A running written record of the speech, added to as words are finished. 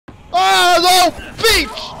Oh, bitch!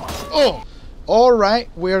 Oh! Alright,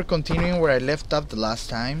 we are continuing where I left off the last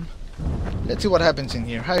time. Let's see what happens in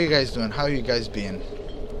here. How you guys doing? How you guys been?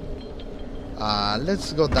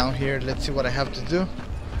 Let's go down here. Let's see what I have to do.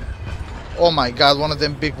 Oh my god, one of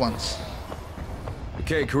them big ones.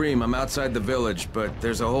 Okay, Kareem, I'm outside the village, but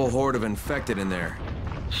there's a whole horde of infected in there.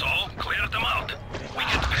 So, clear them out. We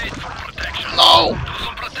get paid for protection. No! Do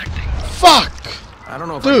some protecting. Fuck! I don't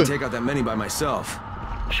know if I Dude. can take out that many by myself.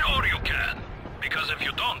 Sure you can. Because if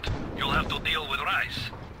you don't, you'll have to deal with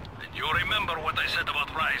Rice. And you remember what I said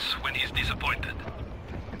about Rice when he's disappointed.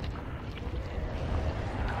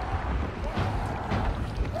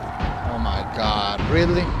 Oh my god,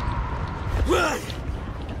 really?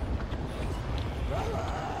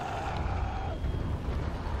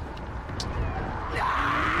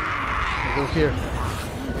 Go here.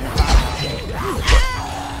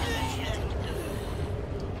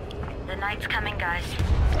 The night's coming, guys.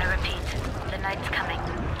 I repeat, the night's coming.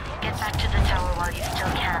 Get back to the tower while you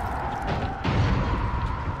still can.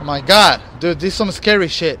 Oh my god, dude, this is some scary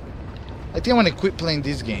shit. I think I'm gonna quit playing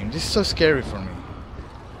this game. This is so scary for me.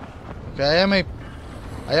 Okay,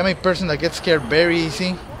 I am a person that gets scared very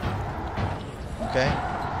easy. Okay?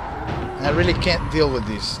 And I really can't deal with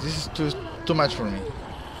this. This is too much for me.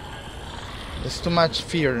 It's too much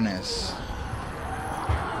fearness.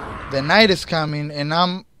 The night is coming and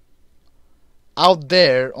I'm out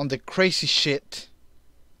there on the crazy shit.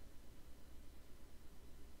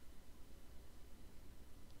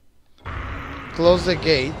 Close the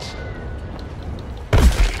gate.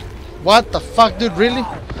 What the fuck, dude? Really?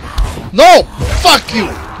 No! Fuck you!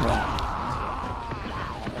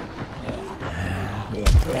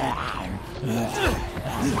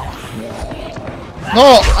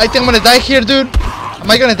 No! I think I'm gonna die here, dude. Am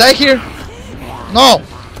I gonna die here? No!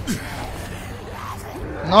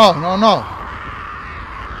 No, no, no.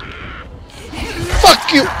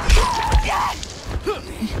 Fuck you!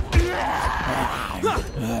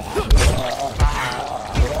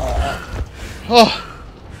 Oh,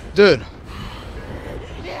 dude.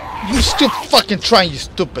 You still fucking trying, you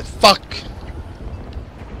stupid fuck.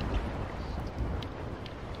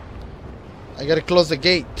 I gotta close the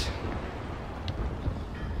gate.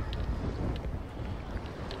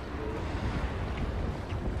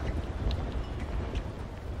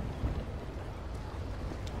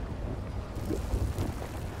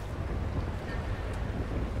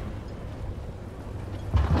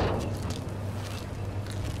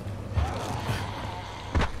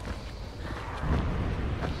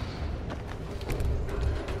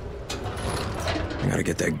 I gotta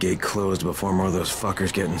get that gate closed before more of those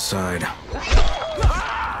fuckers get inside.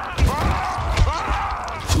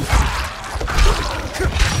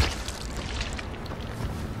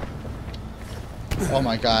 Oh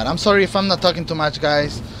my god, I'm sorry if I'm not talking too much,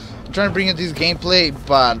 guys. I'm trying to bring you this gameplay,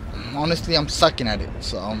 but honestly I'm sucking at it,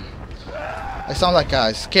 so I sound like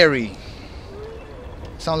scary.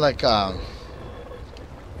 Sound like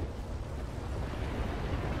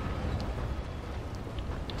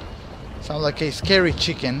sound like a scary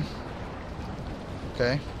chicken.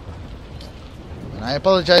 Okay. And I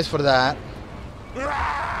apologize for that.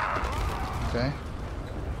 Okay.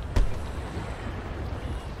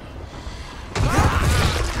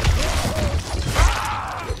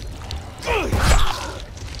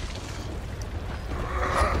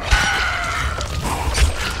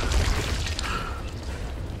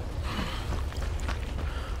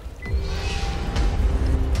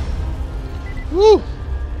 Woo!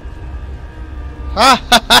 Ha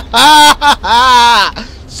ha ha ha ha!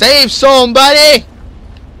 Save somebody!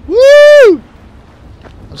 Woo!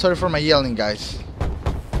 I'm sorry for my yelling, guys.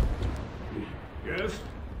 Yes?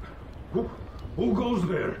 Who goes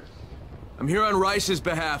there? I'm here on Rice's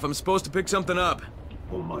behalf. I'm supposed to pick something up.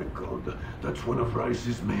 Oh my god, that's one of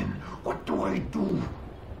Rice's men. What do I do?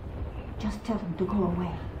 Just tell him to go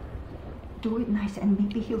away. Do it nice and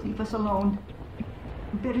maybe he'll leave us alone.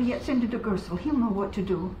 Better yet, send it to Gersel. He'll know what to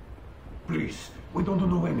do. Please, we don't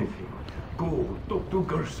know anything. Go, talk to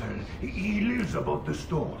Gersel. He lives about the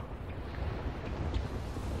store.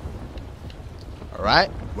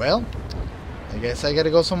 Alright, well, I guess I gotta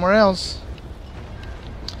go somewhere else.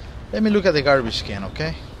 Let me look at the garbage can,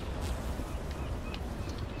 okay?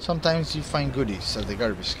 Sometimes you find goodies at the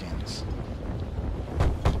garbage cans.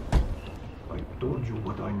 I told you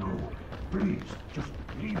what I know. Please, just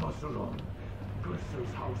leave us alone.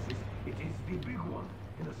 Gersel's house is the big one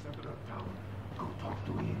in the center of town. Go talk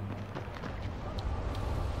to him.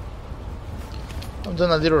 I've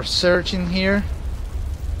done a little search in here.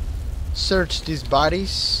 Search these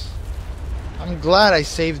bodies. I'm glad I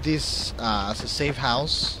saved this as a safe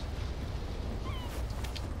house.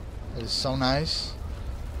 It's so nice.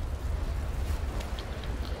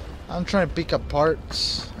 I'm trying to pick up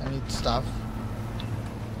parts. I need stuff.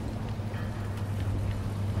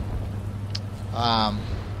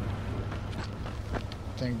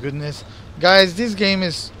 Thank goodness. Guys, this game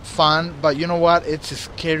is fun, but you know what? It's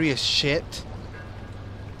scary as shit.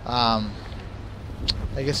 I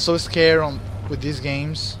get so scared with these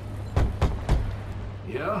games.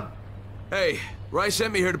 Yeah? Hey, Rice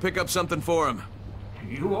sent me here to pick up something for him.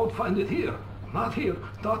 You won't find it here. Not here.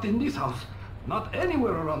 Not in this house. Not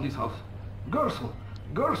anywhere around this house. Gersel.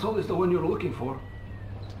 Gersel is the one you're looking for.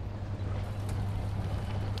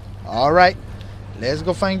 Alright. Let's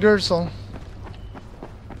go find Gersel.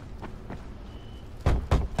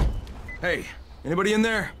 Hey, anybody in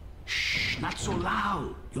there? Shh, not so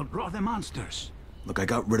loud. You'll draw the monsters. Look, I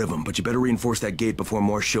got rid of them, but you better reinforce that gate before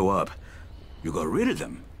more show up. You got rid of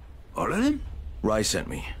them? All of them? Rice sent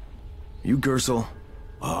me. You Gersel?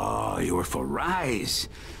 Oh, you were for Rise.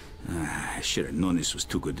 I should have known this was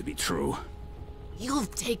too good to be true.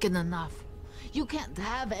 You've taken enough. You can't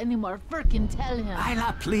have any more. Frickin' tell him.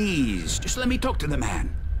 Isla, please. Just let me talk to the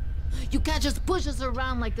man. You can't just push us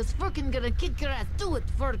around like this. Frickin' gonna kick your ass. Do it,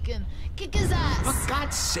 Frickin'. Kick his ass. For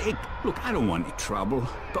God's sake. Look, I don't want any trouble.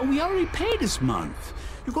 But we already paid this month.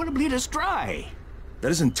 You're gonna bleed us dry.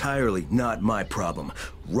 That is entirely not my problem.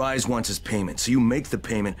 Rise wants his payment, so you make the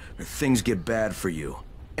payment or things get bad for you.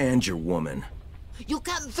 And your woman. You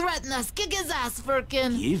can't threaten us. Kick his ass,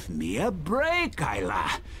 Frickin'. Give me a break, Isla.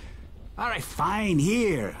 All right, fine,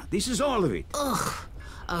 here. This is all of it. Ugh.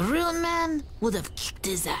 A real man would have kicked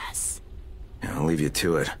his ass. Yeah, I'll leave you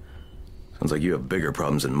to it. Sounds like you have bigger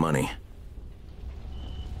problems than money.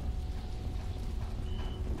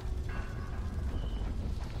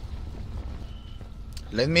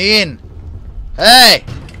 Let me in. Hey!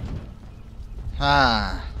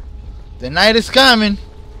 Ah. The night is coming.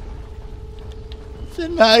 The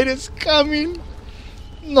night is coming.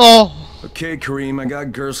 No. Okay, Kareem, I got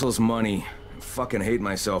Gersel's money. I fucking hate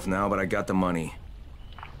myself now, but I got the money.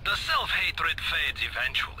 The self-hatred fades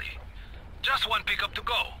eventually. Just one pickup to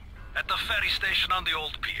go. At the ferry station on the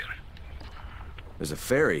old pier. There's a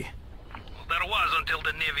ferry. There was until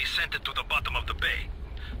the Navy sent it to the bottom of the bay.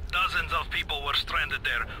 Dozens of people were stranded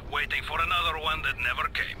there, waiting for another one that never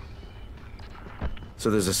came. So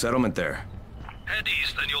there's a settlement there. Head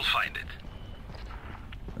east and you'll find it.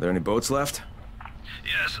 Are there any boats left?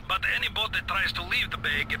 Yes, but any boat that tries to leave the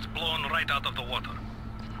bay gets blown right out of the water.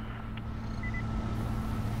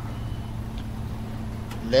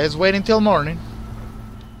 Let's wait until morning.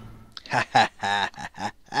 Ha ha ha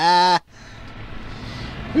ha ha.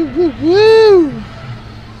 Woo woo woo.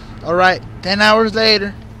 Alright, 10 hours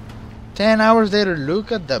later. 10 hours later,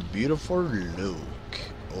 look at the beautiful look.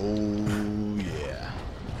 Oh yeah.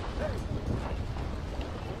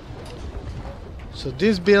 So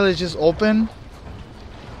this village is open.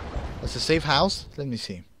 That's a safe house. Let me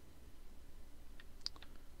see.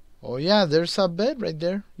 Oh yeah, there's a bed right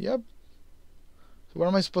there. Yep. So where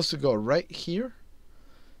am I supposed to go? Right here?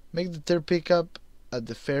 Make the third pickup at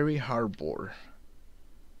the ferry harbor.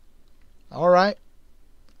 Alright.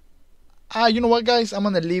 You know what, guys? I'm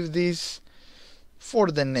gonna leave this for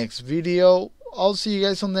the next video. I'll see you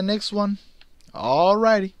guys on the next one.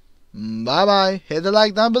 Alrighty. Bye bye. Hit the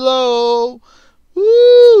like down below.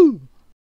 Woo!